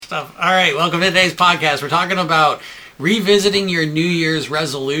stuff. All right, welcome to today's podcast. We're talking about revisiting your New Year's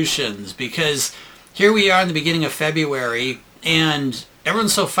resolutions, because here we are in the beginning of February and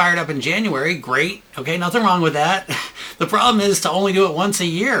everyone's so fired up in January. Great. Okay, nothing wrong with that. The problem is to only do it once a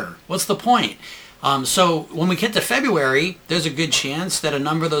year. What's the point? So when we get to February, there's a good chance that a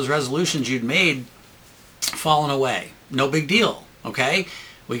number of those resolutions you'd made fallen away. No big deal. Okay,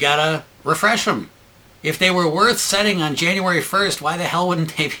 we gotta refresh them. If they were worth setting on January 1st, why the hell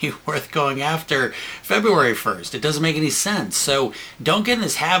wouldn't they be worth going after February 1st? It doesn't make any sense. So don't get in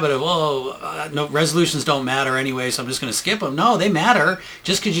this habit of, no, resolutions don't matter anyway, so I'm just going to skip them. No, they matter.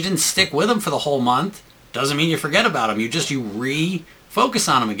 Just because you didn't stick with them for the whole month doesn't mean you forget about them. You refocus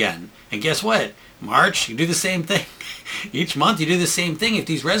on them again. And guess what? March, you do the same thing. Each month you do the same thing. If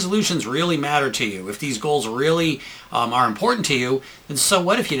these resolutions really matter to you, if these goals really are important to you, then so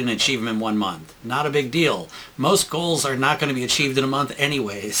what if you didn't achieve them in 1 month? Not a big deal. Most goals are not going to be achieved in a month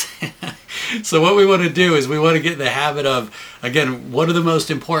anyways. So what we want to do is we want to get in the habit of, again, what are the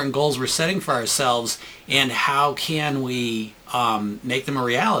most important goals we're setting for ourselves and how can we make them a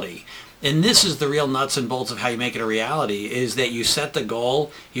reality? And this is the real nuts and bolts of how you make it a reality, is that you set the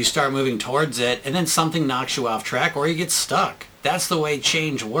goal, you start moving towards it, and then something knocks you off track or you get stuck. That's the way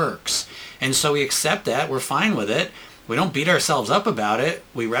change works. And so we accept that, we're fine with it. We don't beat ourselves up about it.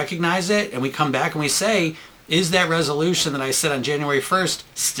 We recognize it and we come back and we say, is that resolution that I set on January 1st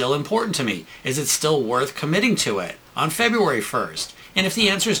still important to me? Is it still worth committing to it on February 1st? And if the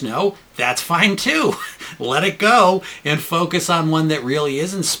answer is no, that's fine too. Let it go and focus on one that really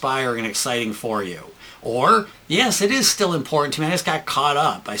is inspiring and exciting for you. Or, yes, it is still important to me. I just got caught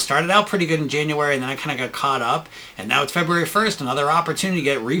up. I started out pretty good in January and then I kind of got caught up. And now it's February 1st, another opportunity to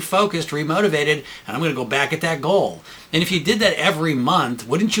get refocused, remotivated, and I'm going to go back at that goal. And if you did that every month,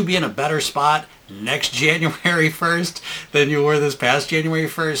 wouldn't you be in a better spot next January 1st than you were this past January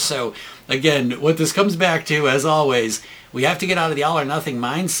 1st? So, again, what this comes back to, as always, we have to get out of the all or nothing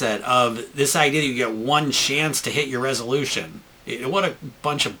mindset of this idea that you get one chance to hit your resolution. What a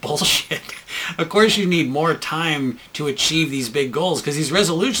bunch of bullshit. Of course you need more time to achieve these big goals because these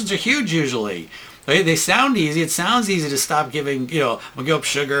resolutions are huge usually. They sound easy. It sounds easy to stop giving, I'm going to give up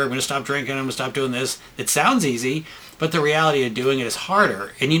sugar, I'm going to stop drinking, I'm going to stop doing this. It sounds easy, but the reality of doing it is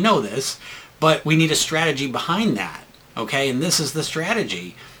harder. And you know this, but we need a strategy behind that. Okay, and this is the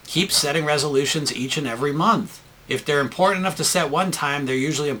strategy. Keep setting resolutions each and every month. If they're important enough to set one time, they're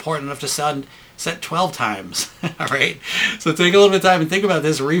usually important enough to set 12 times. All right? So take a little bit of time and think about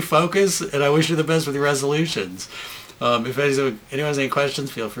this, refocus, and I wish you the best with your resolutions. If anyone has any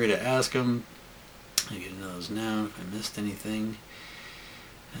questions, feel free to ask them. I'll get into those now if I missed anything.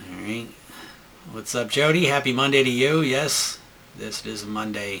 All right. What's up, Jody? Happy Monday to you. Yes, this is a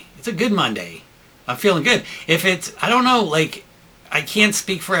Monday. It's a good Monday. I'm feeling good. I don't know, I can't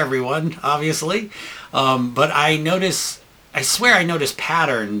speak for everyone, obviously, but I swear I notice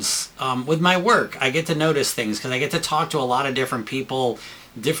patterns with my work. I get to notice things because I get to talk to a lot of different people,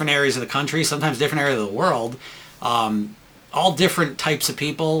 different areas of the country, sometimes different areas of the world, all different types of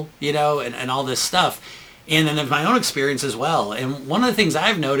people, and all this stuff. And then there's my own experience as well. And one of the things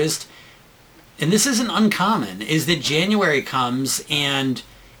I've noticed, and this isn't uncommon, is that January comes and,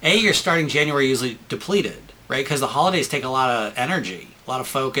 you're starting January usually depleted. Right, because the holidays take a lot of energy, a lot of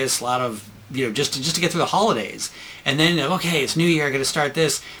focus, a lot of, just to get through the holidays. And then, okay, it's New Year, I got to start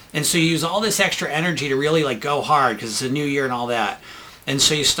this. And so you use all this extra energy to really go hard because it's a new year and all that. And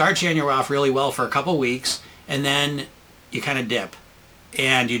so you start January off really well for a couple weeks, and then you kind of dip.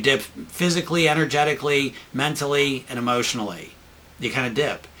 And you dip physically, energetically, mentally, and emotionally. You kind of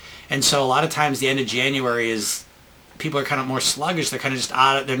dip. And so a lot of times the end of January is, people are kind of more sluggish. They're kind of just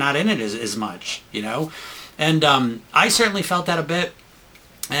they're not in it as much, And I certainly felt that a bit,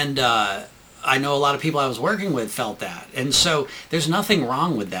 and I know a lot of people I was working with felt that. And so there's nothing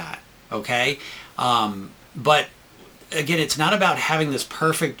wrong with that, okay? But again, it's not about having this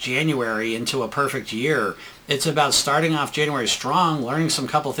perfect January into a perfect year. It's about starting off January strong, learning some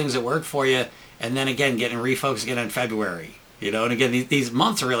couple things that work for you, and then again, getting refocused again in February. And again, these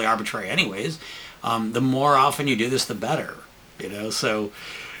months are really arbitrary anyways. The more often you do this, the better, So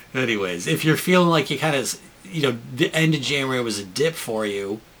anyways, if you're feeling like you kind of, the end of January was a dip for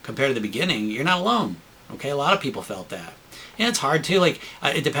you compared to the beginning, you're not alone. Okay, a lot of people felt that. And it's hard too.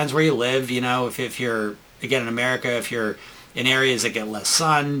 It depends where you live. If you're, again, in America, if you're in areas that get less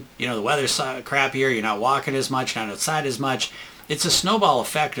sun, the weather's crappier, you're not walking as much, not outside as much. It's a snowball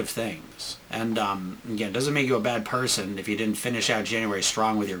effect of things. And again, it doesn't make you a bad person if you didn't finish out January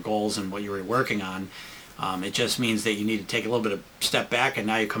strong with your goals and what you were working on. It just means that you need to take a little bit of step back and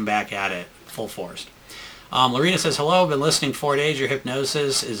now you come back at it full force. Lorena says, hello, I've been listening 4 days. Your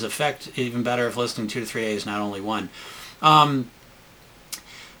hypnosis is even better if listening 2 to 3 days, not only one.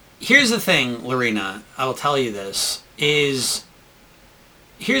 Here's the thing, Lorena, I will tell you this, here's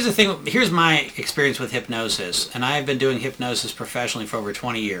the thing, here's my experience with hypnosis, and I've been doing hypnosis professionally for over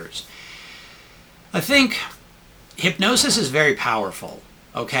 20 years. I think hypnosis is very powerful.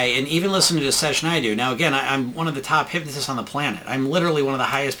 Okay, and even listening to the session I do. Now, again, I'm one of the top hypnotists on the planet. I'm literally one of the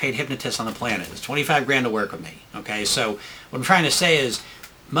highest paid hypnotists on the planet. It's 25 grand to work with me. Okay, so what I'm trying to say is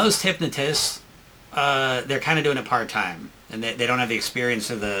most hypnotists, they're kind of doing it part-time, and they don't have the experience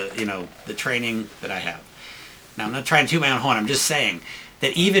of the training that I have. Now, I'm not trying to toot my own horn. I'm just saying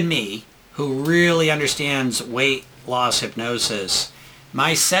that even me, who really understands weight loss hypnosis,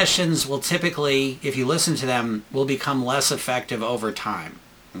 my sessions will typically, if you listen to them, will become less effective over time.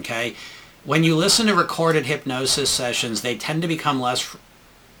 Okay? When you listen to recorded hypnosis sessions, they tend to become less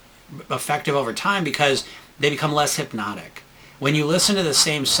effective over time because they become less hypnotic. When you listen to the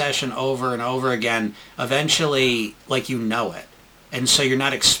same session over and over again, eventually, like, you know it. And so you're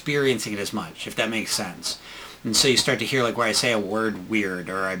not experiencing it as much, if that makes sense. And so you start to hear, like, where I say a word weird,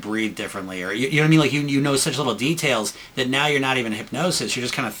 or I breathe differently, or you know what I mean? Like, you know such little details that now you're not even hypnosis. You're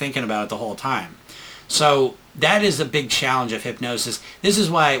just kind of thinking about it the whole time. So that is a big challenge of hypnosis. This is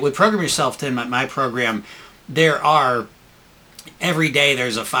why with Program Yourself 10, my program, every day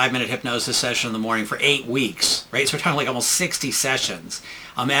there's a 5-minute hypnosis session in the morning for 8 weeks, right? So we're talking like almost 60 sessions.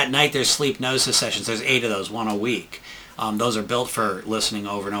 At night there's sleep hypnosis sessions. There's 8 of those, 1 a week. Those are built for listening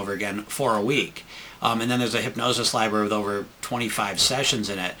over and over again for a week. And then there's a hypnosis library with over 25 sessions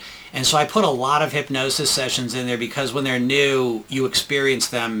in it. And so I put a lot of hypnosis sessions in there because when they're new, you experience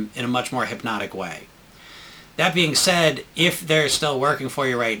them in a much more hypnotic way. That being said, if they're still working for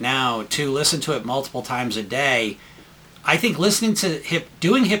you right now, to listen to it multiple times a day, I think listening to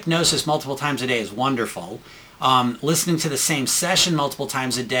doing hypnosis multiple times a day is wonderful. Listening to the same session multiple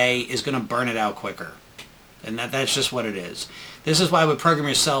times a day is going to burn it out quicker. And that's just what it is. This is why with Program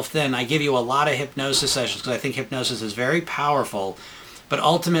Yourself Thin, I give you a lot of hypnosis sessions because I think hypnosis is very powerful. But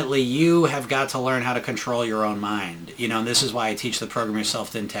ultimately, you have got to learn how to control your own mind. And this is why I teach the Program Yourself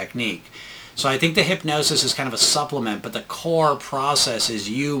Thin technique. So I think the hypnosis is kind of a supplement, but the core process is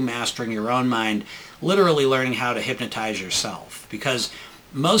you mastering your own mind, literally learning how to hypnotize yourself. Because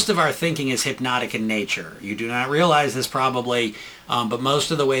most of our thinking is hypnotic in nature. You do not realize this probably, but most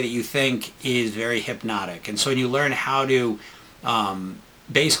of the way that you think is very hypnotic. And so when you learn how to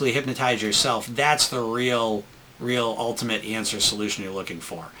basically hypnotize yourself, that's the real ultimate answer solution you're looking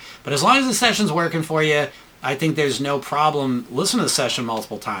for. But as long as the session's working for you, I think there's no problem. Listen to the session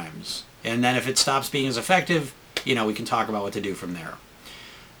multiple times. And then if it stops being as effective, we can talk about what to do from there.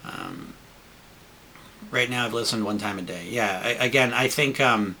 Right now I've listened 1 time a day. Yeah, again, I think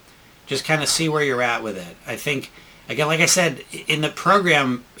just kind of see where you're at with it. I think, again, like I said, in the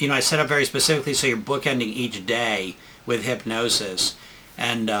program, I set up very specifically so you're bookending each day with hypnosis.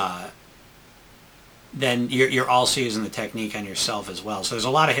 And then you're also using the technique on yourself as well. So there's a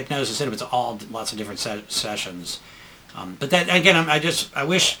lot of hypnosis in it, but it's all lots of different sessions. But that, again, I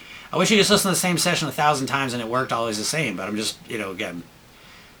wish you just listened to the same session 1,000 times and it worked always the same. But I'm just, again,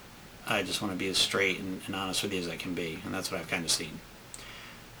 I just want to be as straight and honest with you as I can be. And that's what I've kind of seen.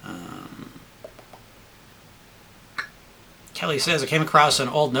 Kelly says, I came across an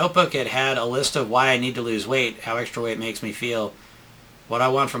old notebook. It had a list of why I need to lose weight, how extra weight makes me feel, what I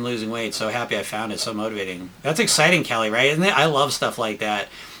want from losing weight. So happy I found it. So motivating. That's exciting, Kelly, right? Isn't it? I love stuff like that.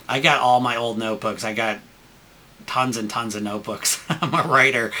 I got all my old notebooks. I got tons and tons of notebooks. I'm a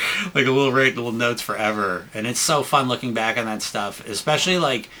writer. Like, we'll write little notes forever. And it's so fun looking back on that stuff, especially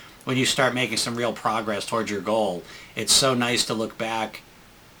like when you start making some real progress towards your goal. It's so nice to look back.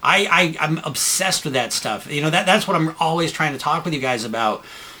 I'm obsessed with that stuff. That's what I'm always trying to talk with you guys about.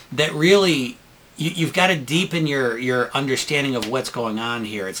 That really, you've got to deepen your understanding of what's going on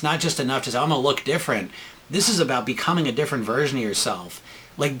here. It's not just enough to say, I'm going to look different. This is about becoming a different version of yourself.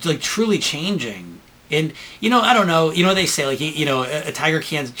 Like truly changing. And, I don't know, they say, like, a tiger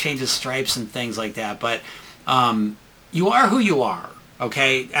can't change his stripes and things like that. But you are who you are,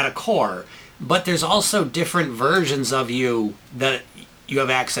 okay, at a core. But there's also different versions of you that you have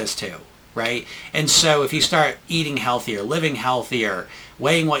access to, right? And so if you start eating healthier, living healthier,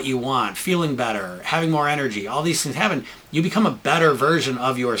 weighing what you want, feeling better, having more energy, all these things happen, you become a better version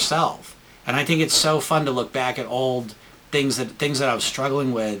of yourself. And I think it's so fun to look back at old things that I was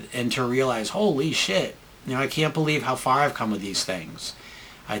struggling with and to realize, holy shit, I can't believe how far I've come with these things.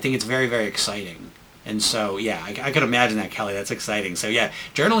 I think it's very, very exciting. And so, yeah, I could imagine that, Kelly. That's exciting. So, yeah,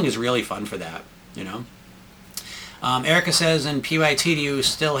 journaling is really fun for that, Erica says, in PYT, do you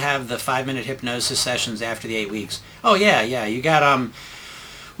still have the 5-minute hypnosis sessions after the 8 weeks? Oh, yeah. You got,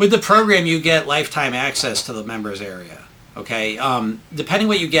 with the program, you get lifetime access to the members area. Okay. Depending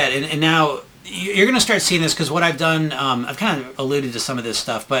what you get. And now you're going to start seeing this because what I've done, I've kind of alluded to some of this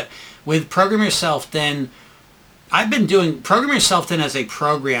stuff, but with Program Yourself Thin, I've been doing Program Yourself Thin as a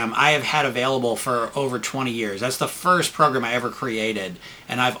program I have had available for over 20 years. That's the first program I ever created,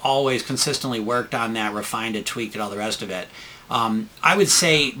 and I've always consistently worked on that, refined it, tweaked it, all the rest of it. I would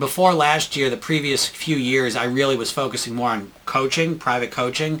say before last year, the previous few years, I really was focusing more on coaching, private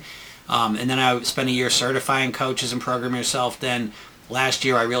coaching, and then I spent a year certifying coaches in Program Yourself Thin. Last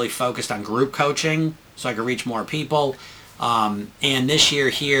year, I really focused on group coaching so I could reach more people. And this year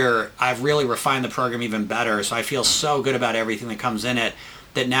here, I've really refined the program even better. So I feel so good about everything that comes in it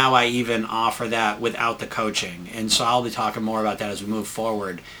that now I even offer that without the coaching. And so I'll be talking more about that as we move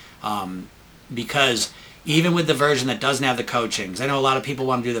forward. Because even with the version that doesn't have the coachings, I know a lot of people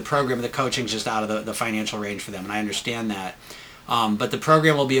want to do the program, but the coaching's just out of the financial range for them. And I understand that. But the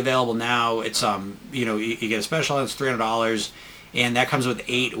program will be available now. It's, you get a special, it's $300. And that comes with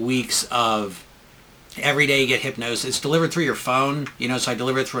 8 weeks of every day you get hypnosis. It's delivered through your phone, so I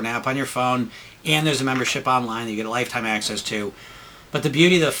deliver it through an app on your phone, and there's a membership online that you get lifetime access to. But the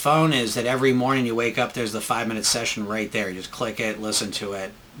beauty of the phone is that every morning you wake up, there's the 5-minute session right there. You just click it, listen to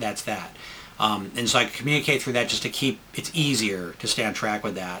it, that's that. And so I can communicate through that just to it's easier to stay on track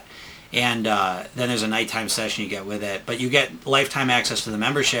with that. And then there's a nighttime session you get with it. But you get lifetime access to the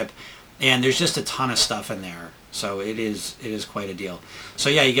membership, and there's just a ton of stuff in there. So it is quite a deal. So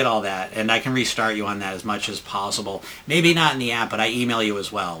yeah, you get all that, and I can restart you on that as much as possible. Maybe not in the app, but I email you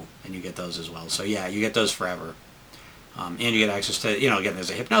as well, and you get those as well. So yeah, you get those forever. And you get access to, again, there's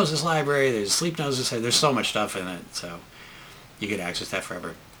a hypnosis library, there's sleep hypnosis, there's so much stuff in it. So you get access to that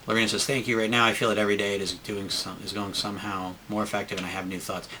forever. Lorena says, thank you. Right now I feel it every day. It is going somehow more effective, and I have new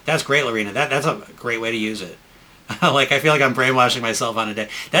thoughts. That's great, Lorena. That's a great way to use it. Like, I feel like I'm brainwashing myself on a day.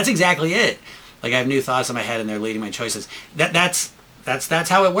 That's exactly it. Like, I have new thoughts in my head, and they're leading my choices. That's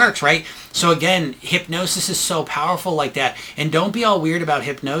how it works, right? So again, hypnosis is so powerful like that. And don't be all weird about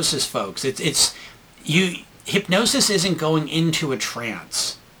hypnosis, folks. Hypnosis isn't going into a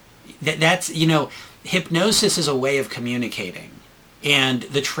trance. Hypnosis is a way of communicating. And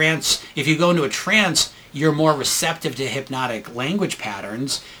the trance, if you go into a trance, you're more receptive to hypnotic language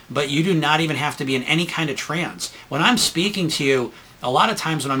patterns, but you do not even have to be in any kind of trance. When I'm speaking to you, a lot of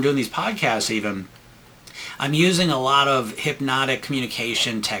times when I'm doing these podcasts even, I'm using a lot of hypnotic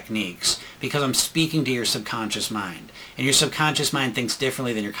communication techniques because I'm speaking to your subconscious mind. And your subconscious mind thinks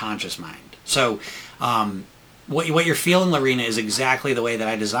differently than your conscious mind. So what you're feeling, Lorena, is exactly the way that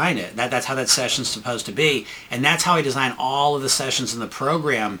I design it. That's how that session's supposed to be. And that's how I design all of the sessions in the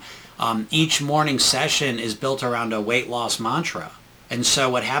program. Each morning session is built around a weight loss mantra. And so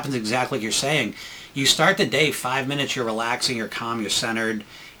what happens exactly like you're saying, you start the day, 5 minutes, you're relaxing, you're calm, you're centered,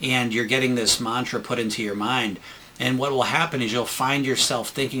 and you're getting this mantra put into your mind. And what will happen is you'll find yourself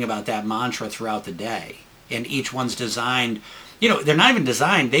thinking about that mantra throughout the day. And each one's designed, they're not even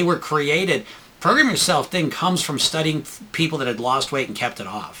designed, they were created. Program Yourself Thin comes from studying people that had lost weight and kept it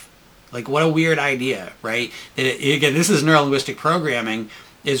off. Like, what a weird idea, right? Again, this is neurolinguistic programming,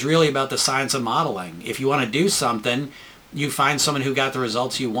 is really about the science of modeling. If you want to do something, you find someone who got the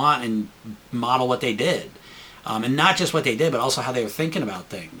results you want and model what they did. And not just what they did, but also how they were thinking about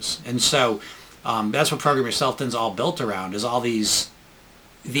things. And so that's what Program Yourself Thin's all built around, is all these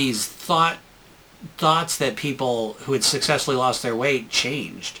thoughts that people who had successfully lost their weight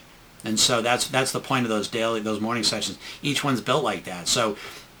changed. And so that's the point of those morning sessions. Each one's built like that. So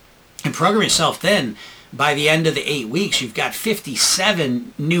in Program Yourself Thin, by the end of the 8 weeks, you've got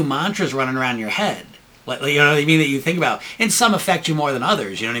 57 new mantras running around your head. You know what I mean, that you think about. And some affect you more than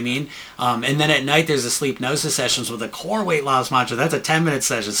others, you know what I mean? And then at night there's the sleep hypnosis sessions with a core weight loss mantra. That's a 10-minute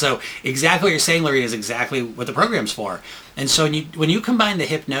session. So exactly what you're saying, Lorena, is exactly what the program's for. And so when you combine the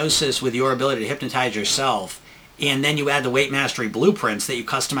hypnosis with your ability to hypnotize yourself, and then you add the Weight Mastery blueprints that you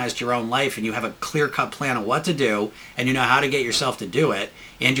customize to your own life, and you have a clear-cut plan of what to do, and you know how to get yourself to do it,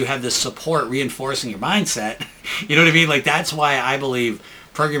 and you have this support reinforcing your mindset, you know what I mean? Like, that's why I believe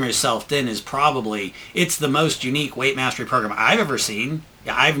Program Yourself Thin is it's the most unique weight mastery program I've ever seen.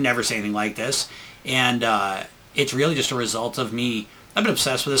 I've never seen anything like this. And it's really just a result of me. I've been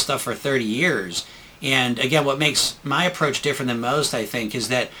obsessed with this stuff for 30 years. And again, what makes my approach different than most, I think, is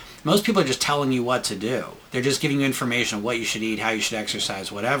that most people are just telling you what to do. They're just giving you information on what you should eat, how you should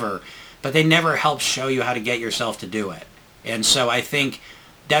exercise, whatever. But they never help show you how to get yourself to do it. And so I think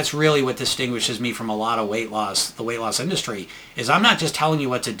that's really what distinguishes me from a lot of the weight loss industry, is I'm not just telling you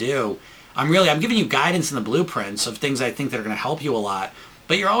what to do. I'm giving you guidance in the blueprints of things I think that are going to help you a lot,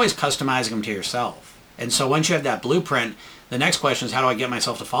 but you're always customizing them to yourself. And so once you have that blueprint, the next question is, how do I get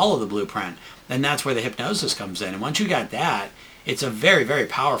myself to follow the blueprint? And that's where the hypnosis comes in. And once you got that, it's a very, very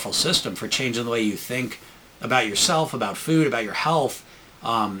powerful system for changing the way you think about yourself, about food, about your health,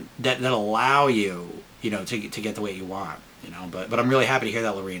 that allow you, to get the way you want, But I'm really happy to hear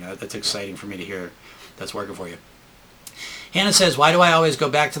that, Lorena. That's exciting for me to hear that's working for you. Hannah says, why do I always go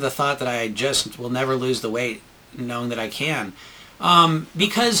back to the thought that I just will never lose the weight, knowing that I can?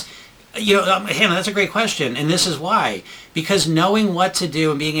 Because, Hannah, that's a great question. And this is why. Because knowing what to do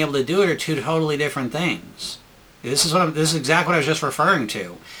and being able to do it are two totally different things. This is exactly what I was just referring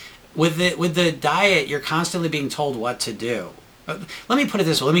to. With the diet, you're constantly being told what to do. Let me put it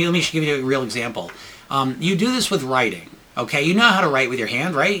this way. Let me give you a real example. You do this with writing. Okay, you know how to write with your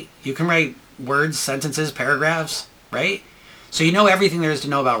hand, right? You can write words, sentences, paragraphs, right? So you know everything there is to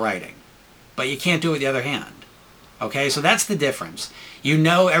know about writing, but you can't do it with the other hand. Okay, so that's the difference. You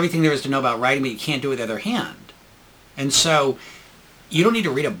know everything there is to know about writing, but you can't do it with the other hand. And so you don't need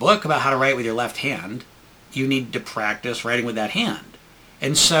to read a book about how to write with your left hand. You need to practice writing with that hand.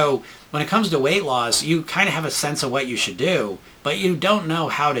 And so when it comes to weight loss, you kind of have a sense of what you should do, but you don't know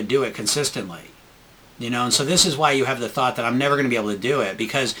how to do it consistently. And so this is why you have the thought that I'm never going to be able to do it,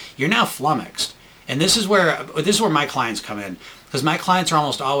 because you're now flummoxed. And this is where my clients come in, because my clients are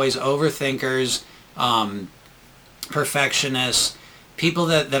almost always overthinkers, perfectionists, people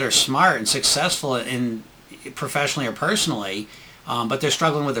that are smart and successful in professionally or personally, but they're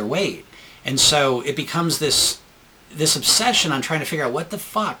struggling with their weight. And so it becomes this obsession on trying to figure out what the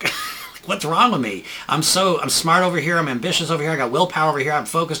fuck, what's wrong with me? I'm smart over here, I'm ambitious over here, I got willpower over here, I'm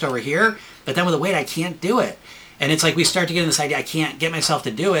focused over here, but then with the weight I can't do it. And it's like we start to get in this idea, I can't get myself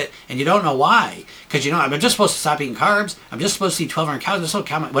to do it, and you don't know why. Because I'm just supposed to stop eating carbs, I'm just supposed to eat 1,200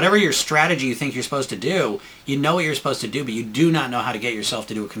 calories, whatever your strategy you think you're supposed to do, you know what you're supposed to do, but you do not know how to get yourself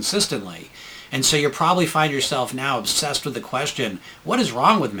to do it consistently. And so you'll probably find yourself now obsessed with the question, what is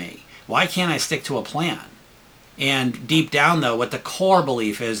wrong with me? Why can't I stick to a plan? And deep down, though, what the core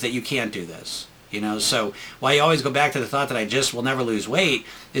belief is that you can't do this. So why you always go back to the thought that I just will never lose weight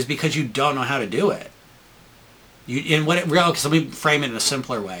is because you don't know how to do it. Let me frame it in a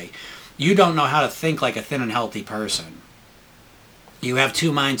simpler way. You don't know how to think like a thin and healthy person. You have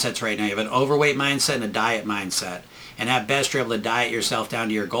two mindsets right now. You have an overweight mindset and a diet mindset. And at best, you're able to diet yourself down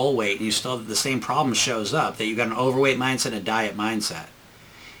to your goal weight, and you still the same problem shows up, that you've got an overweight mindset and a diet mindset.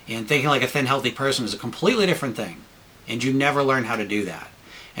 And thinking like a thin, healthy person is a completely different thing. And you never learn how to do that.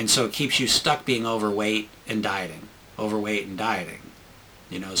 And so it keeps you stuck being overweight and dieting. Overweight and dieting.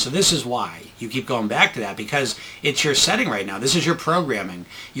 So this is why you keep going back to that, because it's your setting right now. This is your programming.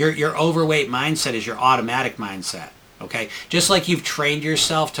 Your overweight mindset is your automatic mindset. Okay? Just like you've trained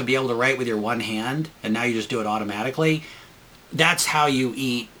yourself to be able to write with your one hand, and now you just do it automatically, that's how you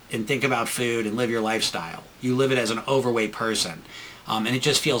eat and think about food and live your lifestyle. You live it as an overweight person. And it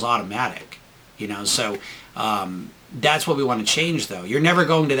just feels automatic. So that's what we want to change, though. You're never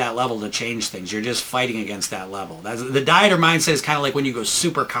going to that level to change things. You're just fighting against that level. The dieter mindset is kind of like when you go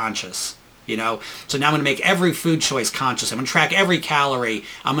super conscious, So now I'm going to make every food choice conscious. I'm going to track every calorie.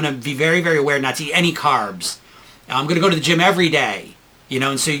 I'm going to be very, very aware not to eat any carbs. I'm going to go to the gym every day,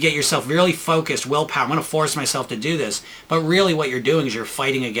 And so you get yourself really focused, willpower. I'm going to force myself to do this. But really what you're doing is you're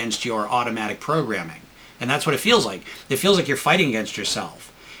fighting against your automatic programming. And that's what it feels like. It feels like you're fighting against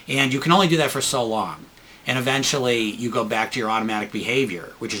yourself. And you can only do that for so long. And eventually you go back to your automatic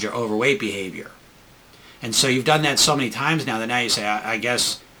behavior, which is your overweight behavior. And so you've done that so many times now that now you say, I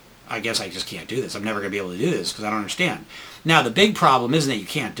guess I just can't do this. I'm never going to be able to do this because I don't understand. Now, the big problem isn't that you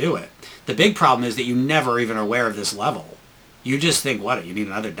can't do it. The big problem is that you never even are aware of this level. You just think, what, you need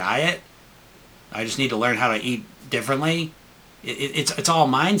another diet? I just need to learn how to eat differently? It's all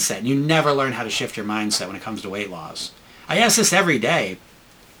mindset. You never learn how to shift your mindset when it comes to weight loss. I ask this every day.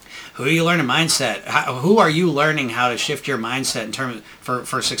 Who are you learning mindset? Who are you learning how to shift your mindset in terms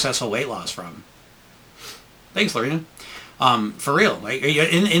for successful weight loss from? Thanks, Lorena. For real, like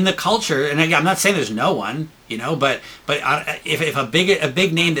in the culture, and again, I'm not saying there's no one, but if a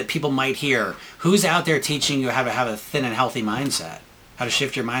big name that people might hear, who's out there teaching you how to have a thin and healthy mindset, how to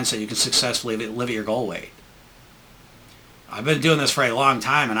shift your mindset, you can successfully live at your goal weight. I've been doing this for a long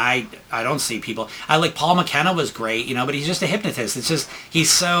time, and I don't see people. I like Paul McKenna was great, but he's just a hypnotist. It's just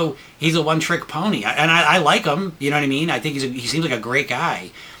he's a one-trick pony, and I like him. You know what I mean? I think he seems like a great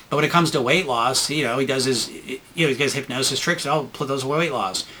guy. But when it comes to weight loss, he does he does hypnosis tricks. I'll put those away weight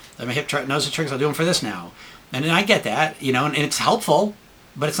loss. I'm a hypnosis tricks. I'll do them for this now, and I get that, and it's helpful,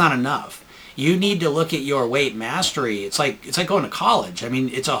 but it's not enough. You need to look at your weight mastery. It's like going to college. I mean,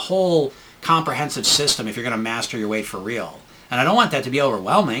 it's a whole comprehensive system if you're going to master your weight for real. And I don't want that to be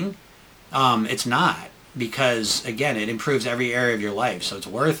overwhelming. It's not, because again, it improves every area of your life, so it's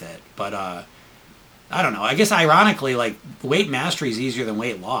worth it. But I don't know. I guess ironically, like, weight mastery is easier than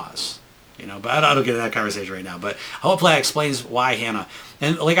weight loss. But I don't get into that conversation right now. But hopefully that explains why, Hannah.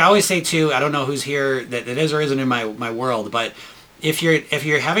 And like I always say too, I don't know who's here that is or isn't in my world, but if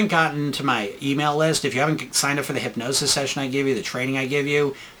you haven't gotten to my email list, if you haven't signed up for the hypnosis session I give you, the training I give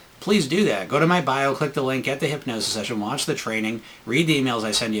you, please do that. Go to my bio, click the link, get the hypnosis session, watch the training, read the emails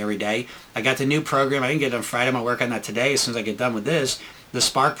I send you every day. I got the new program. I didn't get it on Friday. I'm going to work on that today as soon as I get done with this. The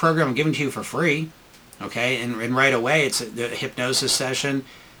Spark program I'm giving to you for free. Okay, and right away, it's the hypnosis session.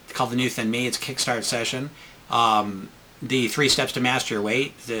 It's called The New Thin Me. It's a Kickstart session. The 3 Steps to Master Your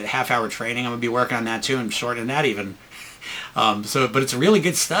Weight, the half-hour training. I'm going to be working on that too and shortening that even. But it's really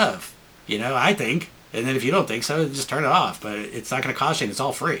good stuff, I think. And then if you don't think so, just turn it off. But it's not going to cost you, and it's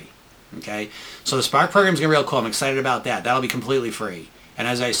all free. Okay, so the Spark program is going to be real cool. I'm excited about that. That'll be completely free. And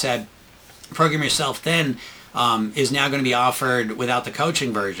as I said, Program Yourself Thin is now going to be offered without the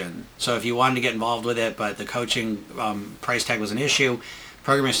coaching version. So if you wanted to get involved with it, but the coaching price tag was an issue,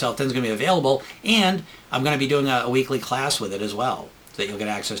 Program Yourself Thin is going to be available. And I'm going to be doing a weekly class with it as well that you'll get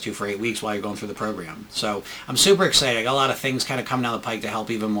access to for 8 weeks while you're going through the program. So I'm super excited. I got a lot of things kind of coming down the pike to help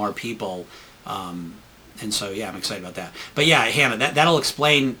even more people. And so, yeah, I'm excited about that. But yeah, Hannah, that'll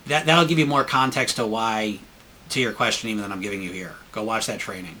explain, that'll give you more context to your question even than I'm giving you here. Go watch that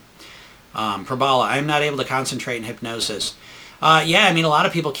training. Prabala, I'm not able to concentrate in hypnosis. Yeah, I mean, a lot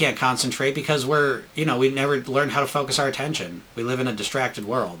of people can't concentrate because we've never learned how to focus our attention. We live in a distracted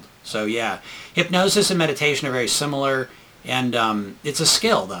world. So yeah, hypnosis and meditation are very similar. And it's a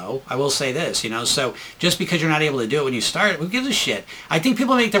skill, though. I will say this, So just because you're not able to do it when you start, who gives a shit? I think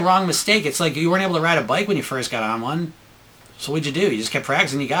people make the wrong mistake. It's like you weren't able to ride a bike when you first got on one. So what'd you do? You just kept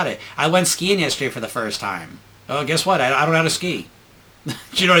practicing, you got it. I went skiing yesterday for the first time. Oh, guess what? I don't know how to ski. Do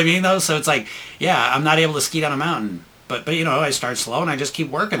you know what I mean, though? So it's like, yeah, I'm not able to ski down a mountain. But I start slow and I just keep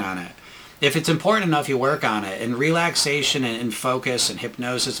working on it. If it's important enough, you work on it. And relaxation and focus and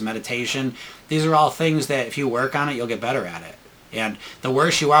hypnosis and meditation, these are all things that if you work on it, you'll get better at it. And the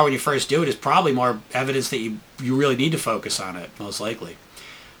worse you are when you first do it is probably more evidence that you really need to focus on it, most likely.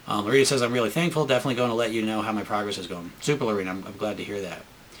 Lorena says, I'm really thankful. Definitely going to let you know how my progress is going. Super, Lorena. I'm glad to hear that.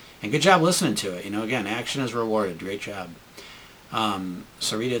 And good job listening to it. Again, action is rewarded. Great job.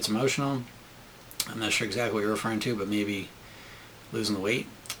 Sarita, it's emotional. I'm not sure exactly what you're referring to, but maybe losing the weight.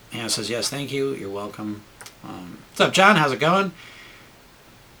 Hannah says, yes, thank you. You're welcome. What's up, John? How's it going?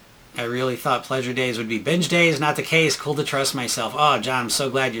 I really thought pleasure days would be binge days. Not the case. Cool to trust myself. Oh, John, I'm so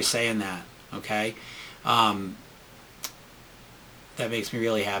glad you're saying that. Okay? That makes me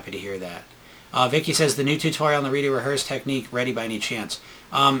really happy to hear that. Vicky says, the new tutorial on the read to rehearse technique ready by any chance?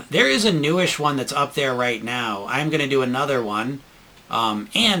 There is a newish one that's up there right now. I'm going to do another one.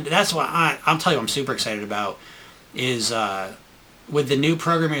 And that's what I'll tell you I'm super excited about is with the new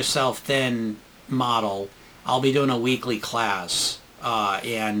Program Yourself Thin model, I'll be doing a weekly class.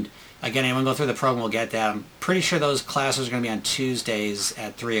 And again, anyone go through the program will get that. I'm pretty sure those classes are going to be on Tuesdays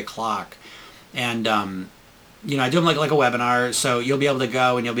at 3 o'clock. And, I do them like a webinar, so you'll be able to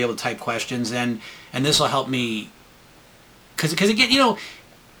go and you'll be able to type questions in. And this will help me, because again,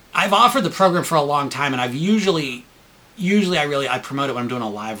 I've offered the program for a long time, and I've usually I promote it when I'm doing a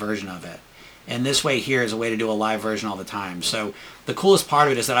live version of it. And this way here is a way to do a live version all the time. So the coolest part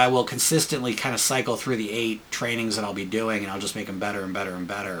of it is that I will consistently kind of cycle through the 8 trainings that I'll be doing, and I'll just make them better and better and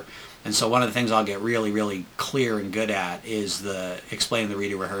better. And so one of the things I'll get really, really clear and good at is explaining the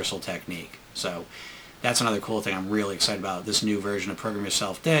read rehearsal technique. So that's another cool thing I'm really excited about, this new version of Program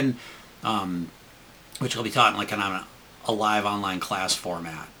Yourself Thin, which will be taught in on a live online class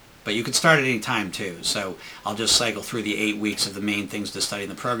format. But you can start at any time too. So I'll just cycle through the 8 weeks of the main things to study in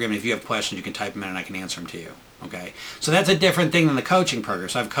the program. And if you have questions, you can type them in and I can answer them to you. Okay. So that's a different thing than the coaching program.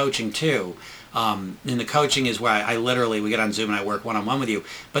 So I have coaching too. And the coaching is where I literally, we get on Zoom and I work one-on-one with you.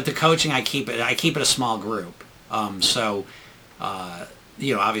 But the coaching, I keep it a small group. Obviously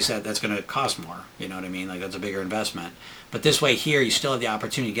that's going to cost more. You know what I mean? Like that's a bigger investment. But this way here, you still have the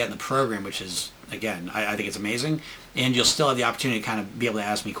opportunity to get in the program, which is, again, I think it's amazing. And you'll still have the opportunity to kind of be able to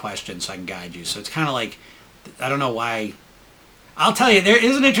ask me questions so I can guide you. So it's kind of like, I don't know why. I'll tell you, there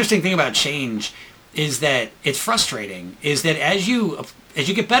is an interesting thing about change is that it's frustrating, is that as you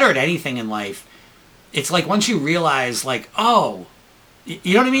get better at anything in life, it's like once you realize like, oh,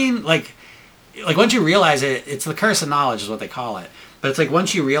 you know what I mean? Like once you realize it, it's the curse of knowledge is what they call it. But it's like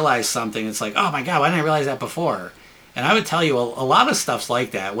once you realize something, it's like, oh my God, why didn't I realize that before? And I would tell you a lot of stuff's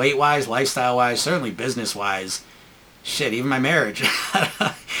like that, weight-wise, lifestyle-wise, certainly business-wise. Shit, even my marriage.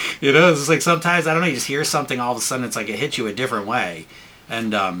 It's like sometimes, I don't know, you just hear something, all of a sudden it's like it hits you a different way.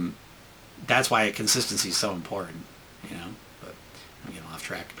 And that's why consistency is so important, But I'm getting off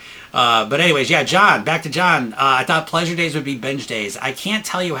track. But anyways, yeah, John, back to John. I thought pleasure days would be binge days. I can't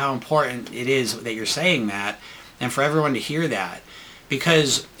tell you how important it is that you're saying that and for everyone to hear that.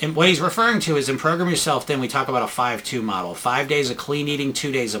 Because what he's referring to is in Program Yourself Thin, we talk about a 5-2 model. 5 days of clean eating,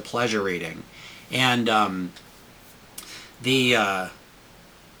 2 days of pleasure eating. And the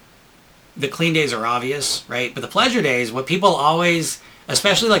clean days are obvious, right? But the pleasure days, what people always,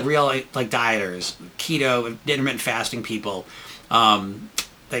 especially like real like dieters, keto, intermittent fasting people,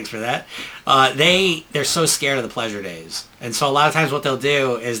 thanks for that. They're so scared of the pleasure days. And so a lot of times what they'll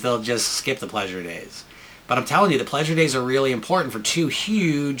do is they'll just skip the pleasure days. But I'm telling you, the pleasure days are really important for three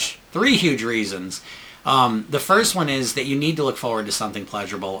huge reasons. The first one is that you need to look forward to something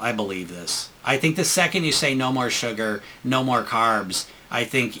pleasurable. I believe this. I think the second you say no more sugar, no more carbs, I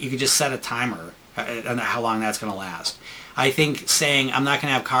think you could just set a timer on how long that's going to last. I think saying I'm not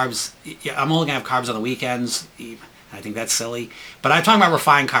going to have carbs, I'm only going to have carbs on the weekends, I think that's silly. But I'm talking about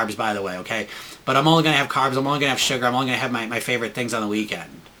refined carbs, by the way, okay? But I'm only going to have carbs, I'm only going to have sugar, I'm only going to have my favorite things on the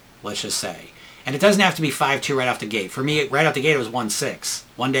weekend, let's just say. And it doesn't have to be 5-2 right off the gate. For me, right off the gate, it was 1-6.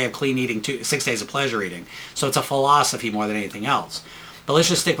 1 day of clean eating, 6 days of pleasure eating. So it's a philosophy more than anything else. But let's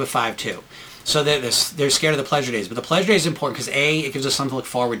just stick with 5-2. So they're scared of the pleasure days. But the pleasure days is important because A, it gives us something to look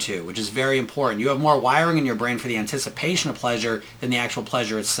forward to, which is very important. You have more wiring in your brain for the anticipation of pleasure than the actual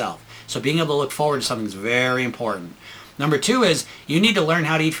pleasure itself. So being able to look forward to something is very important. Number 2 is you need to learn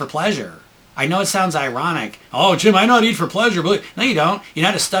how to eat for pleasure. I know it sounds ironic. Oh, Jim, I know how to eat for pleasure. But no, you don't. You know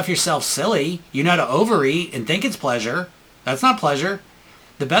how to stuff yourself silly. You know how to overeat and think it's pleasure. That's not pleasure.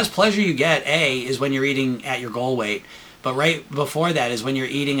 The best pleasure you get, A, is when you're eating at your goal weight. But right before that is when you're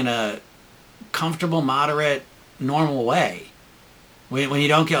eating in a comfortable, moderate, normal way. When you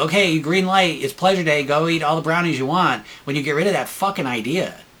don't get, okay, green light, it's pleasure day, go eat all the brownies you want. When you get rid of that fucking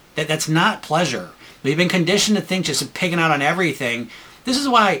idea, that's not pleasure. We've been conditioned to think just picking out on everything. This is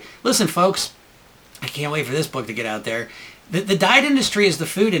why, listen, folks, I can't wait for this book to get out there. The diet industry is the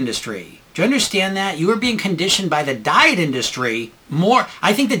food industry. Do you understand that? You are being conditioned by the diet industry more.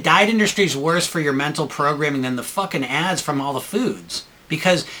 I think the diet industry is worse for your mental programming than the fucking ads from all the foods.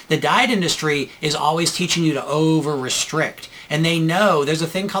 Because the diet industry is always teaching you to over-restrict. And they know there's a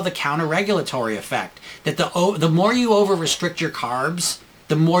thing called the counter-regulatory effect. That the more you over-restrict your carbs,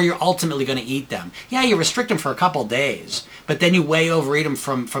 the more you're ultimately going to eat them. Yeah, you restrict them for a couple days, but then you way overeat them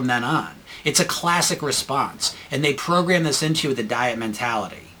from then on. It's a classic response. And they program this into you with the diet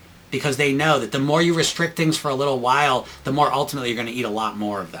mentality. Because they know that the more you restrict things for a little while, the more ultimately you're going to eat a lot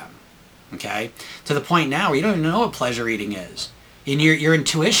more of them. Okay? To the point now where you don't even know what pleasure eating is. And your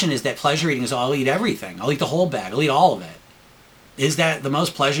intuition is that pleasure eating is, I'll eat everything. I'll eat the whole bag. I'll eat all of it. Is that the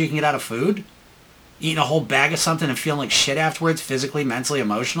most pleasure you can get out of food? Eating a whole bag of something and feeling like shit afterwards, physically, mentally,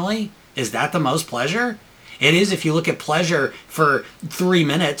 emotionally? Is that the most pleasure? It is if you look at pleasure for 3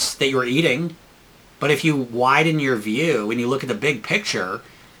 minutes that you're eating. But if you widen your view and you look at the big picture,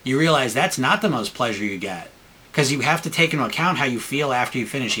 you realize that's not the most pleasure you get. Because you have to take into account how you feel after you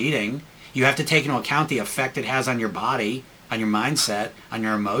finish eating. You have to take into account the effect it has on your body, on your mindset, on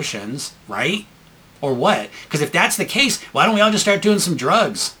your emotions, right? Or what? Because if that's the case, why don't we all just start doing some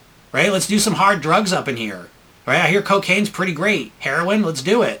drugs, right? Let's do some hard drugs up in here, right? I hear cocaine's pretty great. Heroin, let's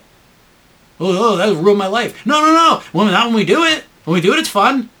do it. Oh, that would ruin my life. No. Not when we do it. When we do it, it's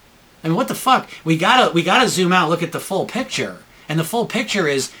fun. I mean, what the fuck? We gotta zoom out and look at the full picture. And the full picture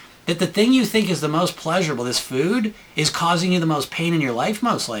is that the thing you think is the most pleasurable, this food, is causing you the most pain in your life,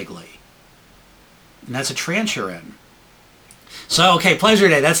 most likely. And that's a trance you're in. So, okay, pleasure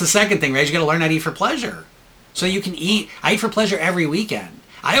day. That's the second thing, right? You got to learn how to eat for pleasure. So you can eat. I eat for pleasure every weekend.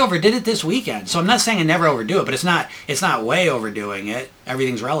 I overdid it this weekend. So I'm not saying I never overdo it, but it's not way overdoing it.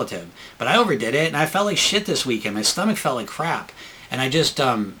 Everything's relative. But I overdid it, and I felt like shit this weekend. My stomach felt like crap. And I just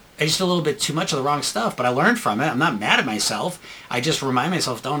a little bit too much of the wrong stuff, but I learned from it. I'm not mad at myself. I just remind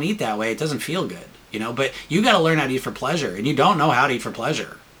myself, don't eat that way. It doesn't feel good, But you got to learn how to eat for pleasure, and you don't know how to eat for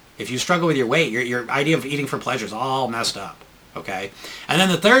pleasure. If you struggle with your weight, your idea of eating for pleasure is all messed up. Okay? And then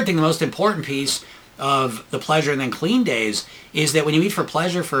the third thing, the most important piece of the pleasure and then clean days is that when you eat for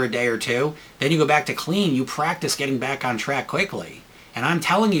pleasure for a day or two, then you go back to clean, you practice getting back on track quickly. And I'm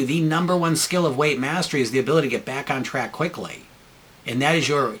telling you, the number one skill of weight mastery is the ability to get back on track quickly. And that is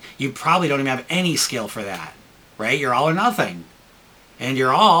you probably don't even have any skill for that, right? You're all or nothing. And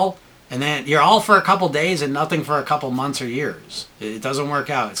then you're all for a couple days and nothing for a couple months or years. It doesn't work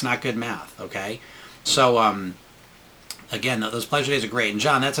out. It's not good math, okay? So, again, those pleasure days are great. And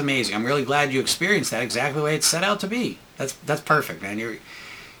John, that's amazing. I'm really glad you experienced that exactly the way it's set out to be. That's perfect, man. You're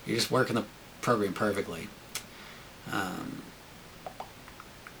just working the program perfectly.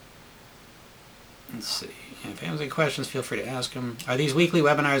 Let's see. If anyone has any questions, feel free to ask them. Are these weekly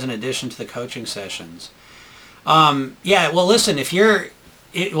webinars in addition to the coaching sessions? Yeah, well, listen, Vicky,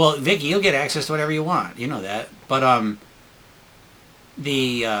 you'll get access to whatever you want. You know that. But,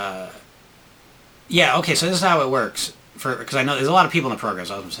 yeah, okay, so this is how it works. Because I know there's a lot of people in the program,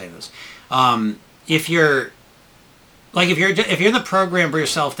 so I was going to say this. If you're in the program for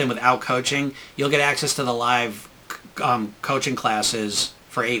yourself, then without coaching, you'll get access to the live coaching classes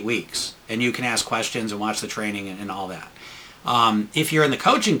for 8 weeks. And you can ask questions and watch the training and all that. If you're in the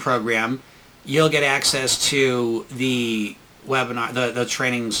coaching program, you'll get access to the webinar, the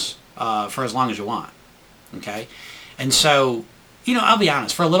trainings for as long as you want. Okay? And so, I'll be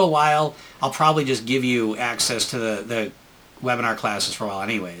honest, for a little while, I'll probably just give you access to the webinar classes for a while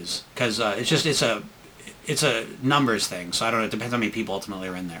anyways. Because it's a numbers thing. So I don't know, it depends on how many people ultimately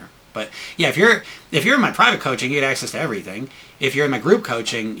are in there. But yeah, if you're in my private coaching, you get access to everything. If you're in my group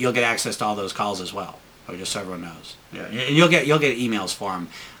coaching, you'll get access to all those calls as well. Just so everyone knows. Yeah, and you'll get emails for them.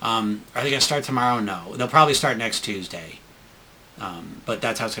 Are they going to start tomorrow? No, they'll probably start next Tuesday. But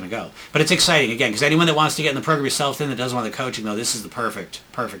that's how it's going to go. But it's exciting again because anyone that wants to get in the program yourself, then that doesn't want the coaching, though, this is the perfect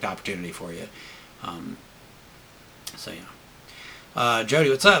opportunity for you. So yeah. Jody,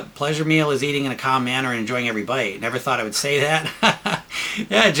 what's up? Pleasure meal is eating in a calm manner and enjoying every bite. Never thought I would say that.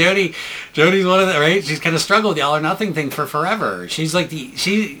 Yeah, Jody's one of the, right? She's kind of struggled with the all or nothing thing for forever. She's like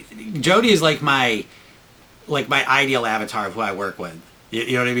Jody is like my ideal avatar of who I work with.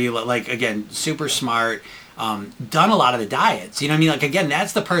 You know what I mean? Like, again, super smart, done a lot of the diets. You know what I mean? Like, again,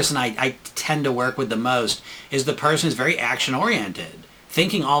 that's the person I tend to work with the most, is the person who's very action oriented,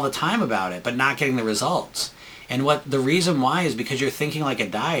 thinking all the time about it, but not getting the results. And the reason why is because you're thinking like a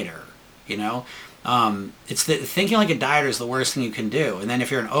dieter, thinking like a dieter is the worst thing you can do. And then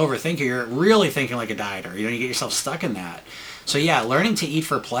if you're an overthinker, you're really thinking like a dieter. You get yourself stuck in that. So yeah, learning to eat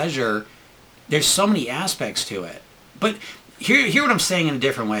for pleasure, there's so many aspects to it. But hear what I'm saying in a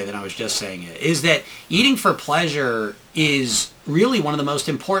different way than I was just saying it, is that eating for pleasure is really one of the most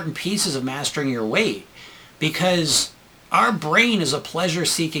important pieces of mastering your weight, because our brain is a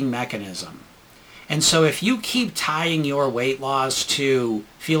pleasure-seeking mechanism. And so if you keep tying your weight loss to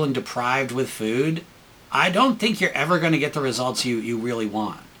feeling deprived with food, I don't think you're ever going to get the results you really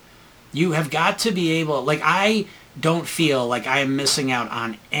want. You have got to be able, I don't feel like I am missing out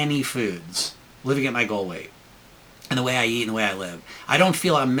on any foods living at my goal weight and the way I eat and the way I live. I don't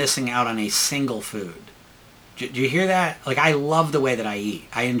feel I'm missing out on a single food. Do you hear that? I love the way that I eat.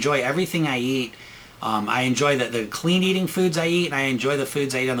 I enjoy everything I eat. I enjoy the clean eating foods I eat, and I enjoy the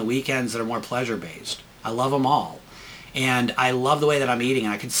foods I eat on the weekends that are more pleasure-based. I love them all. And I love the way that I'm eating,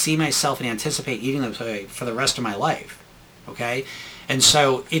 and I can see myself and anticipate eating them for the rest of my life. Okay? And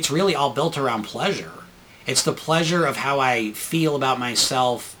so it's really all built around pleasure. It's the pleasure of how I feel about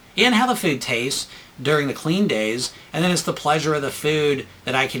myself and how the food tastes during the clean days, and then it's the pleasure of the food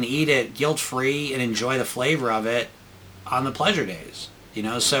that I can eat it guilt-free and enjoy the flavor of it on the pleasure days.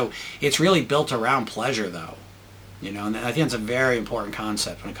 So it's really built around pleasure, though. And I think it's a very important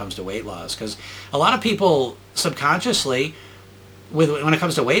concept when it comes to weight loss, because a lot of people subconsciously, when it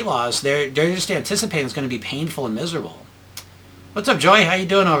comes to weight loss, they're just anticipating it's going to be painful and miserable. What's up, Joy? How you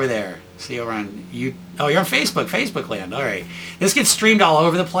doing over there? See you around you. Oh, you're on Facebook land. All right. This gets streamed all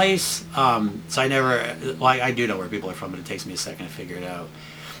over the place, so I do know where people are from, but it takes me a second to figure it out.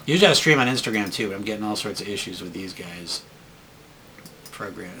 Usually I stream on Instagram too, but I'm getting all sorts of issues with these guys.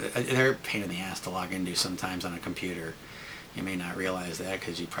 Program. They're a pain in the ass to log into sometimes on a computer. You may not realize that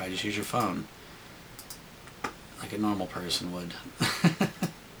because you probably just use your phone like a normal person would.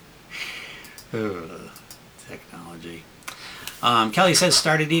 Technology. Kelly says,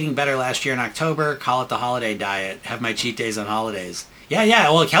 started eating better last year in October. Call it the holiday diet. Have my cheat days on holidays. Yeah.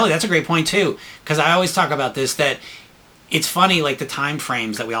 Well, Kelly, that's a great point too, because I always talk about this, that it's funny, the time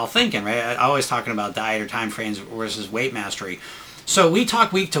frames that we all think in, right? I always talking about diet or time frames versus weight mastery. So we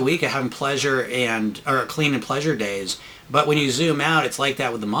talk week to week of having pleasure or clean and pleasure days, but when you zoom out, it's like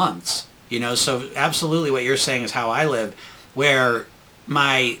that with the months. So absolutely what you're saying is how I live, where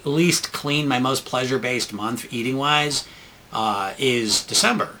my least clean, my most pleasure-based month eating-wise is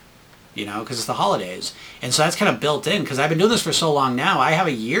December, because it's the holidays. And so that's kind of built in, because I've been doing this for so long now, I have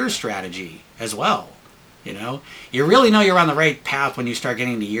a year strategy as well. You really know you're on the right path when you start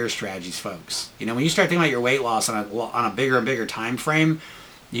getting into year strategies, folks. When you start thinking about your weight loss on a bigger and bigger time frame,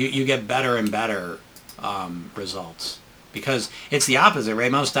 you get better and better results. because it's the opposite,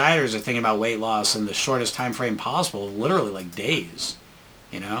 right? Most dieters are thinking about weight loss in the shortest time frame possible, literally like days,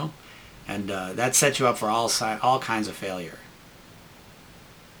 you know, and that sets you up for all kinds of failure.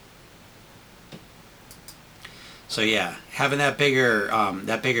 So yeah, having that bigger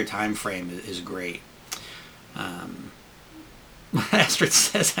time frame is great. Astrid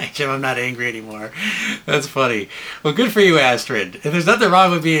says, "Hi Jim, I'm not angry anymore." That's funny. Well, good for you, Astrid. And there's nothing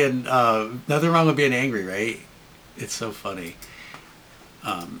wrong with being angry, right? It's so funny.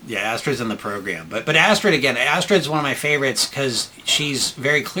 Yeah, Astrid's in the program, but Astrid's one of my favorites because she's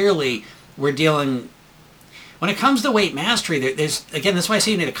very clearly we're dealing. When it comes to weight mastery, there's again, that's why I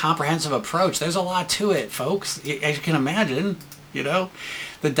say you need a comprehensive approach. There's a lot to it, folks. As you can imagine,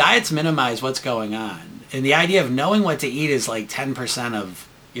 the diets minimize what's going on. And the idea of knowing what to eat is like 10% of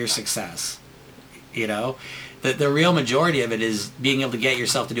your success. The real majority of it is being able to get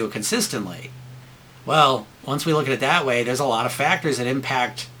yourself to do it consistently. Well, once we look at it that way, there's a lot of factors that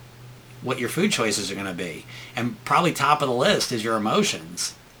impact what your food choices are going to be. And probably top of the list is your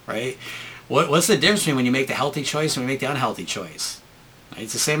emotions, right? What's the difference between when you make the healthy choice and when you make the unhealthy choice? Right?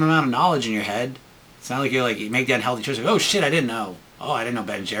 It's the same amount of knowledge in your head. It's not like you make the unhealthy choice. Like, oh shit, I didn't know. Oh, I didn't know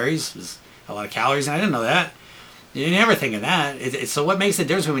Ben & Jerry's was a lot of calories, and I didn't know that. You never think of that. So what makes the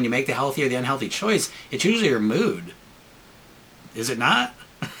difference when you make the healthy or the unhealthy choice? It's usually your mood. Is it not?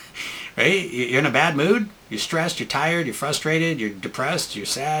 Right? You're in a bad mood. You're stressed. You're tired. You're frustrated. You're depressed. You're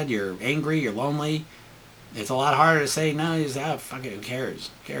sad. You're angry. You're lonely. It's a lot harder to say, no, fuck it, who cares?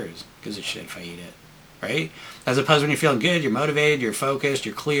 Who cares? Gives a shit if I eat it. Right? As opposed to when you're feeling good, you're motivated, you're focused,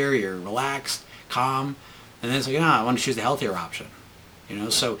 you're clear, you're relaxed, calm. And then it's like, I want to choose the healthier option.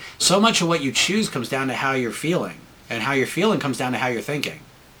 So much of what you choose comes down to how you're feeling. And how you're feeling comes down to how you're thinking.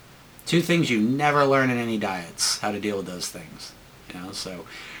 Two things you never learn in any diets, how to deal with those things. So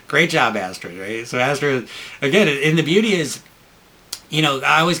great job, Astrid, right? So Astrid, again, and the beauty is,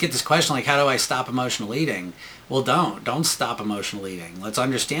 I always get this question like, how do I stop emotional eating? Well, don't stop emotional eating. Let's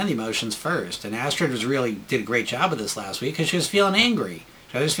understand the emotions first. And Astrid did a great job of this last week because she was feeling angry.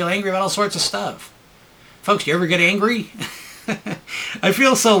 She was feeling angry about all sorts of stuff. Folks, you ever get angry? I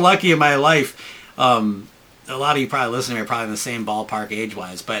feel so lucky in my life. A lot of you probably listening are probably in the same ballpark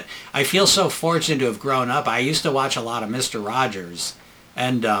age-wise, but I feel so fortunate to have grown up. I used to watch a lot of Mr. Rogers,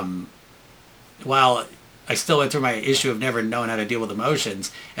 and while I still went through my issue of never knowing how to deal with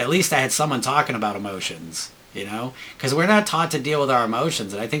emotions, at least I had someone talking about emotions, because we're not taught to deal with our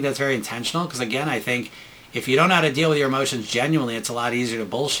emotions, and I think that's very intentional, because again, I think if you don't know how to deal with your emotions genuinely, it's a lot easier to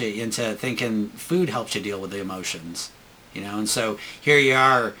bullshit you into thinking food helps you deal with the emotions, and so here you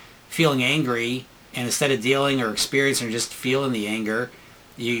are feeling angry, and instead of dealing or experiencing or just feeling the anger,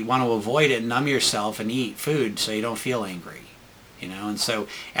 you want to avoid it, numb yourself, and eat food so you don't feel angry. And so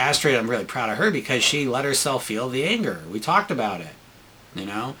Astrid, I'm really proud of her because she let herself feel the anger. We talked about it,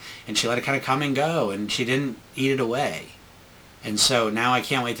 and she let it kind of come and go, and she didn't eat it away. And so now I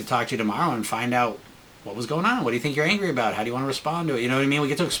can't wait to talk to you tomorrow and find out what was going on. What do you think you're angry about? How do you want to respond to it? You know what I mean? We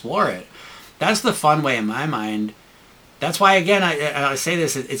get to explore it. That's the fun way in my mind. That's why, again, I say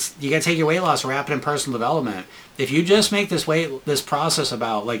this, you got to take your weight loss, wrap it in personal development. If you just make this process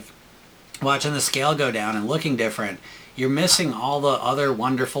about, like, watching the scale go down and looking different, you're missing all the other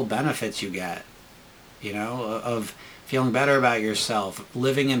wonderful benefits you get, of feeling better about yourself,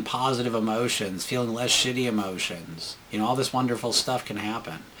 living in positive emotions, feeling less shitty emotions. All this wonderful stuff can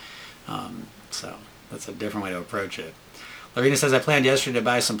happen. So that's a different way to approach it. Lorena says, I planned yesterday to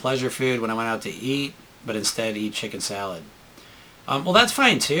buy some pleasure food when I went out to eat, but instead eat chicken salad. Well, that's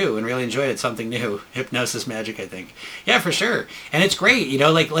fine too, and really enjoyed it. Something new. Hypnosis magic, I think. Yeah, for sure. And it's great,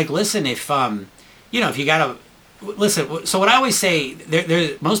 like listen, if you gotta, listen, so what I always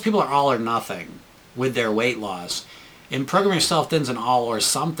say, most people are all or nothing with their weight loss. And Program Yourself Thin's an all or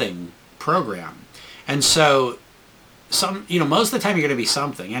something program. And so, most of the time you're gonna be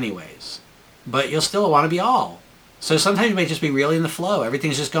something anyways, but you'll still want to be all. So sometimes you may just be really in the flow.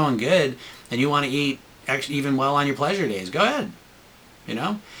 Everything's just going good, and you want to eat actually even well on your pleasure days. Go ahead.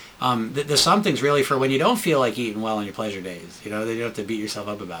 The something's really for when you don't feel like eating well on your pleasure days. You don't have to beat yourself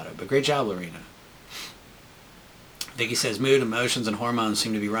up about it. But great job, Lorena. Vicky says, mood, emotions, and hormones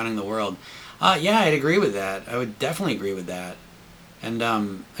seem to be running the world. Yeah, I'd agree with that. I would definitely agree with that. And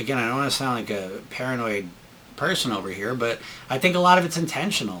again, I don't want to sound like a paranoid person over here, but I think a lot of it's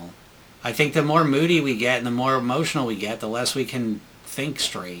intentional. I think the more moody we get and the more emotional we get, the less we can think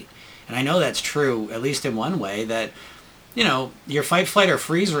straight. And I know that's true, at least in one way, that, your fight, flight, or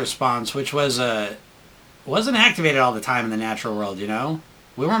freeze response, which wasn't activated all the time in the natural world,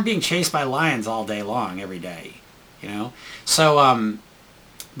 We weren't being chased by lions all day long, every day, So,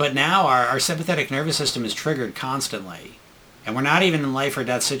 but now our sympathetic nervous system is triggered constantly. And we're not even in life or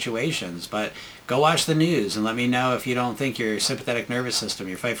death situations, but go watch the news and let me know if you don't think your sympathetic nervous system,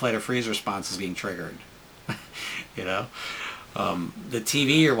 your fight, flight, or freeze response is being triggered. You know? The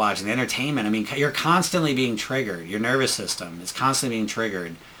TV you're watching, the entertainment, I mean, you're constantly being triggered. Your nervous system is constantly being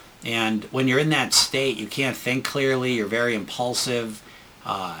triggered. And when you're in that state, you can't think clearly, you're very impulsive,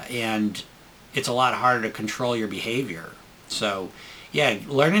 and it's a lot harder to control your behavior. So, yeah,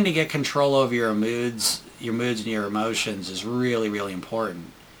 learning to get control over your moods and your emotions is really, really important.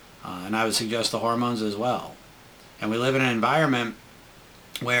 And I would suggest the hormones as well. And we live in an environment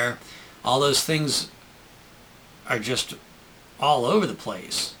where all those things are just all over the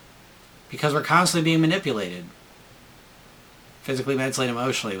place because we're constantly being manipulated physically, mentally, and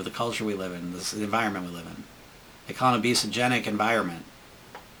emotionally with the culture we live in, the environment we live in. They call it an obesogenic environment.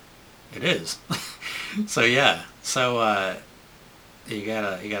 It is. So yeah, you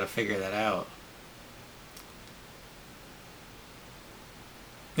gotta figure that out.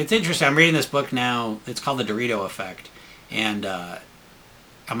 It's interesting. I'm reading this book now. It's called The Dorito Effect, and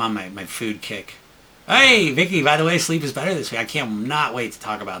I'm on my food kick. Hey, Vicky, by the way, sleep is better this week. I can't not wait to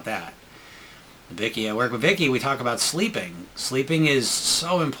talk about that. Vicky, I work with Vicky. We talk about sleeping. Sleeping is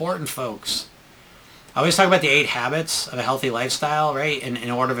so important, folks. I always talk about the 8 habits of a healthy lifestyle, right? In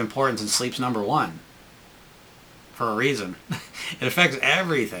order of importance, and sleep's number 1 for a reason. It affects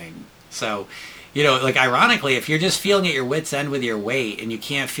everything. So, like ironically, if you're just feeling at your wit's end with your weight and you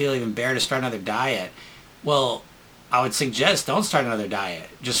can't feel even bear to start another diet, well, I would suggest don't start another diet.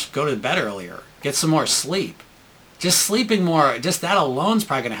 Just go to bed earlier. Get some more sleep. Just sleeping more, just that alone is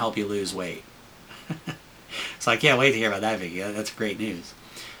probably going to help you lose weight. So I can't wait to hear about that, Vicky. That's great news.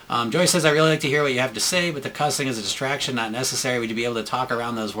 Joy says, I really like to hear what you have to say, but the cussing is a distraction, not necessary. Would you be able to talk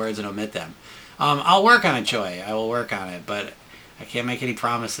around those words and omit them? I'll work on it, Joy. I will work on it, but I can't make any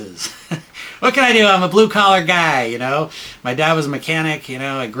promises. What can I do? I'm a blue-collar guy, My dad was a mechanic,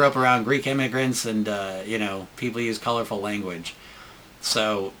 I grew up around Greek immigrants and, people use colorful language.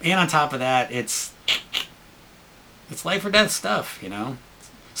 So, and on top of that, it's life or death stuff,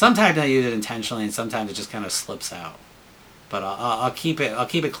 Sometimes I use it intentionally, and sometimes it just kind of slips out. But I'll keep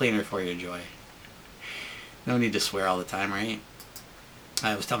it cleaner for you, Joy. No need to swear all the time, right?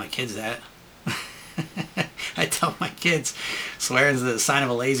 I always tell my kids that. I tell my kids swearing is the sign of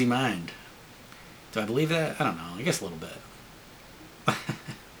a lazy mind. Do I believe that? I don't know. I guess a little bit.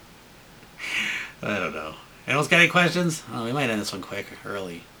 I don't know. Anyone's got any questions? Oh, we might end this one quick,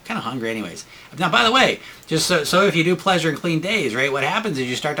 early. Kind of hungry anyways. Now, by the way, just so if you do pleasure and clean days, right, what happens is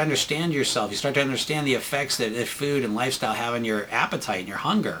you start to understand yourself. You start to understand the effects that food and lifestyle have on your appetite and your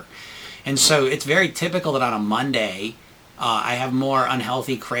hunger. And so it's very typical that on a Monday, I have more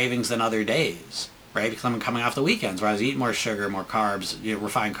unhealthy cravings than other days, right? Because I'm coming off the weekends where I was eating more sugar, more carbs,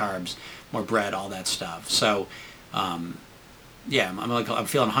 refined carbs, more bread, all that stuff. So, yeah, I'm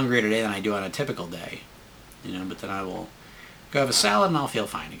feeling hungrier today than I do on a typical day, but then I will go have a salad and I'll feel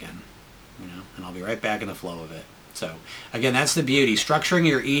fine again, and I'll be right back in the flow of it. So, again, that's the beauty. Structuring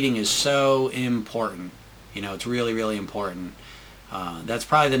your eating is so important. It's really, really important. That's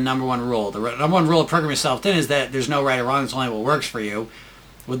probably the number one rule. The number one rule of Program Yourself Thin is that there's no right or wrong. It's only what works for you,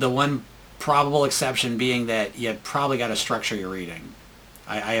 with the one probable exception being that you probably got to structure your eating.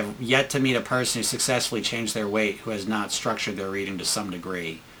 I have yet to meet a person who successfully changed their weight who has not structured their eating to some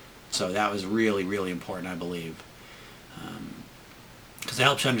degree. So that was really, really important, I believe. Because it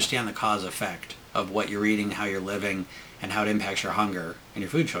helps you understand the cause-effect of what you're eating, how you're living, and how it impacts your hunger and your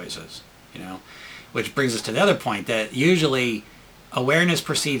food choices, Which brings us to the other point, that usually awareness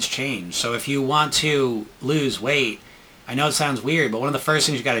precedes change. So if you want to lose weight, I know it sounds weird, but one of the first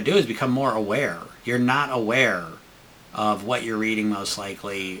things you got to do is become more aware. You're not aware of what you're eating, most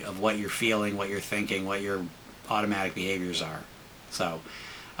likely, of what you're feeling, what you're thinking, what your automatic behaviors are. So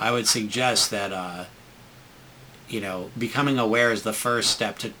I would suggest that becoming aware is the first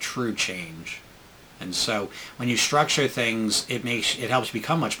step to true change. And so when you structure things, it helps you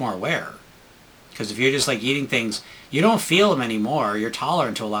become much more aware. Because if you're just like eating things, you don't feel them anymore. You're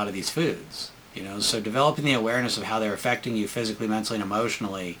tolerant to a lot of these foods. So developing the awareness of how they're affecting you physically, mentally, and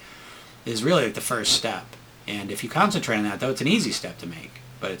emotionally is really like the first step. And if you concentrate on that, though, it's an easy step to make.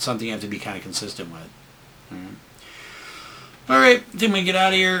 But it's something you have to be kind of consistent with. All right, then we get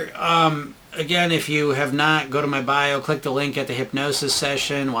out of here. Again, if you have not, go to my bio, click the link at the hypnosis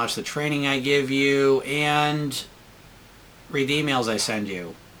session, watch the training I give you, and read the emails I send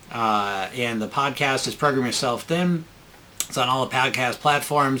you. And the podcast is Program Yourself Thin. It's on all the podcast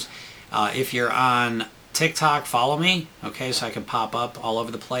platforms. If you're on TikTok, follow me, okay, so I can pop up all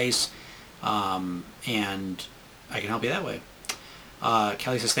over the place, and I can help you that way.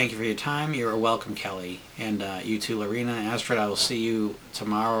 Kelly says, thank you for your time. You're welcome, Kelly. And you too, Lorena. Astrid, I will see you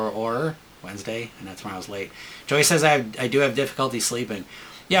tomorrow or Wednesday. I know tomorrow's late. Joey says, I do have difficulty sleeping.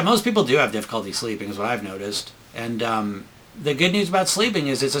 Yeah, most people do have difficulty sleeping is what I've noticed. And the good news about sleeping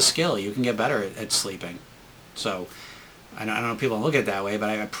is it's a skill. You can get better at sleeping. So I don't know if people look at it that way, but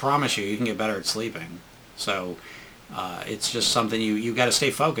I promise you, you can get better at sleeping. So it's just something you got to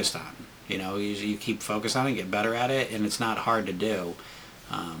stay focused on. You keep focused on it, get better at it, and it's not hard to do.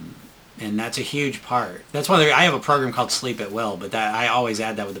 And that's a huge part. That's why I have a program called Sleep at Will, but that I always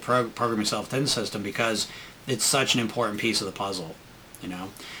add that with the Program Yourself Thin system because it's such an important piece of the puzzle.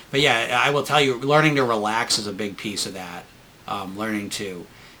 But yeah, I will tell you, learning to relax is a big piece of that. Learning to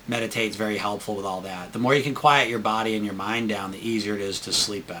meditate is very helpful with all that. The more you can quiet your body and your mind down, the easier it is to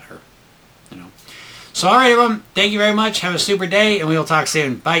sleep better. So all right, everyone, thank you very much. Have a super day, and we will talk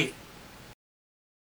soon. Bye.